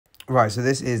Right, so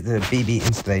this is the BB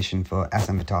installation for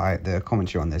SN Vitae. The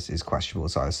commentary on this is questionable,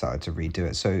 so I decided to redo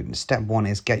it. So step one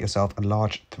is get yourself a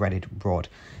large threaded rod.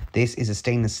 This is a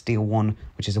stainless steel one,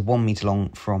 which is a 1 meter long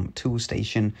from tool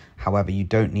station. However, you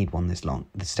don't need one this long.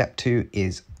 The step two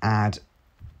is add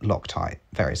Loctite,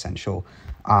 very essential.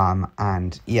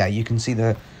 And yeah, you can see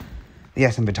the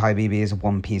SN Vitae BB is a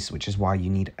one piece, which is why you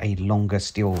need a longer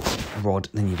steel rod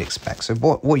than you'd expect. So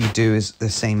what you do is the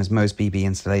same as most BB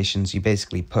installations. You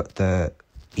basically put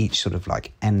each sort of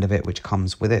like end of it, which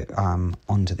comes with it,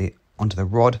 onto the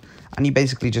rod, and you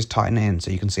basically just tighten it in.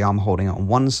 So you can see I'm holding it on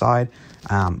one side,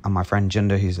 and my friend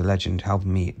Jinder, who's a legend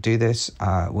helping me do this,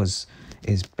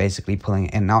 is basically pulling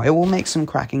it in. Now it will make some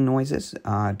cracking noises.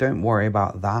 Don't worry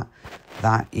about that.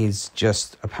 That is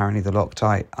just apparently the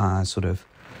Loctite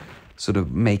sort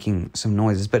of making some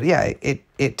noises. But yeah,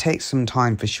 it takes some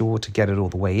time for sure to get it all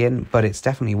the way in, but it's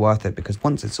definitely worth it, because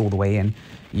once it's all the way in,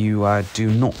 you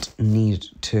do not need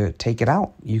to take it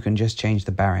out. You can just change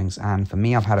the bearings, and for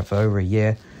me, I've had it for over a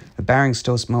year. The bearings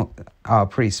still smell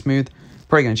pretty smooth.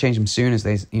 Probably going to change them soon, as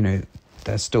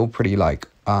they're still pretty like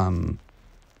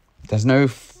there's no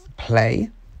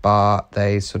play, but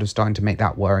they sort of starting to make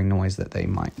that whirring noise that they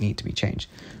might need to be changed.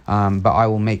 But I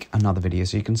will make another video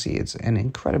so you can see it's an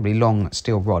incredibly long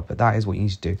steel rod, but that is what you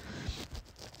need to do.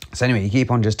 So anyway, you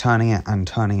keep on just turning it and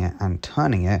turning it and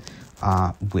turning it,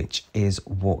 which is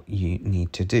what you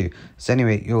need to do. So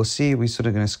anyway, you'll see we're sort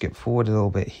of going to skip forward a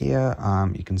little bit here.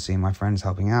 You can see my friends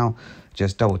helping out,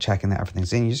 just double checking that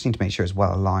everything's in. You just need to make sure it's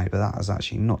well aligned, but that is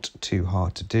actually not too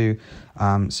hard to do.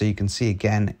 So you can see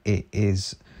again, it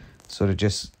is sort of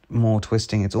just more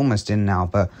twisting. It's almost in now,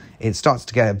 but it starts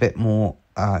to get a bit more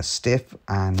stiff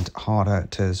and harder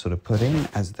to sort of put in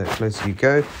as the closer you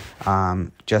go,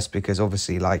 just because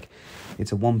obviously like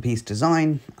it's a one-piece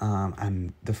design,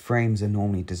 and the frames are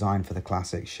normally designed for the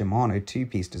classic Shimano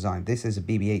two-piece design. This is a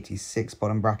BB86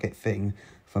 bottom bracket fitting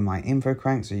for my info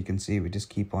crank, so you can see we just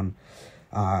keep on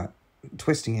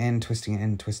twisting it in, twisting it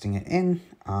in, twisting it in,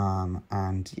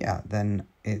 and yeah, then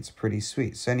it's pretty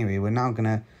sweet. So anyway, we're now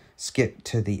gonna skip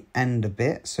to the end a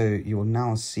bit, so you will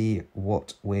now see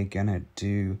what we're gonna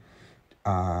do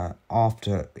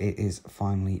after it is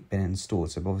finally been installed.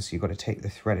 So obviously you've got to take the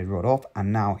threaded rod off,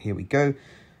 and now here we go.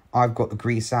 I've got the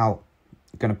grease out,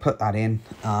 gonna put that in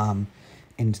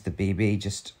into the BB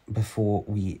just before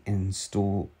we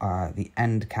install the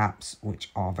end caps, which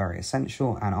are very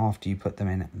essential, and after you put them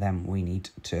in, then we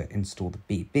need to install the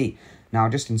BB. Now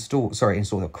just install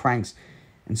the cranks.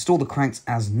 Install the cranks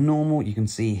as normal. You can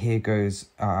see here goes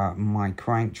my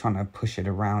crank, trying to push it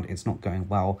around. It's not going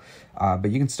well, but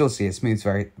you can still see it smooths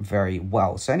very, very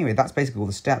well. So anyway, that's basically all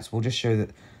the steps. We'll just show that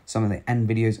some of the end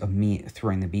videos of me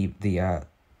throwing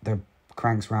the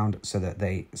cranks around so that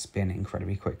they spin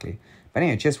incredibly quickly. But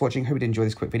anyway, cheers for watching. Hope you did enjoy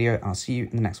this quick video, and I'll see you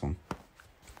in the next one.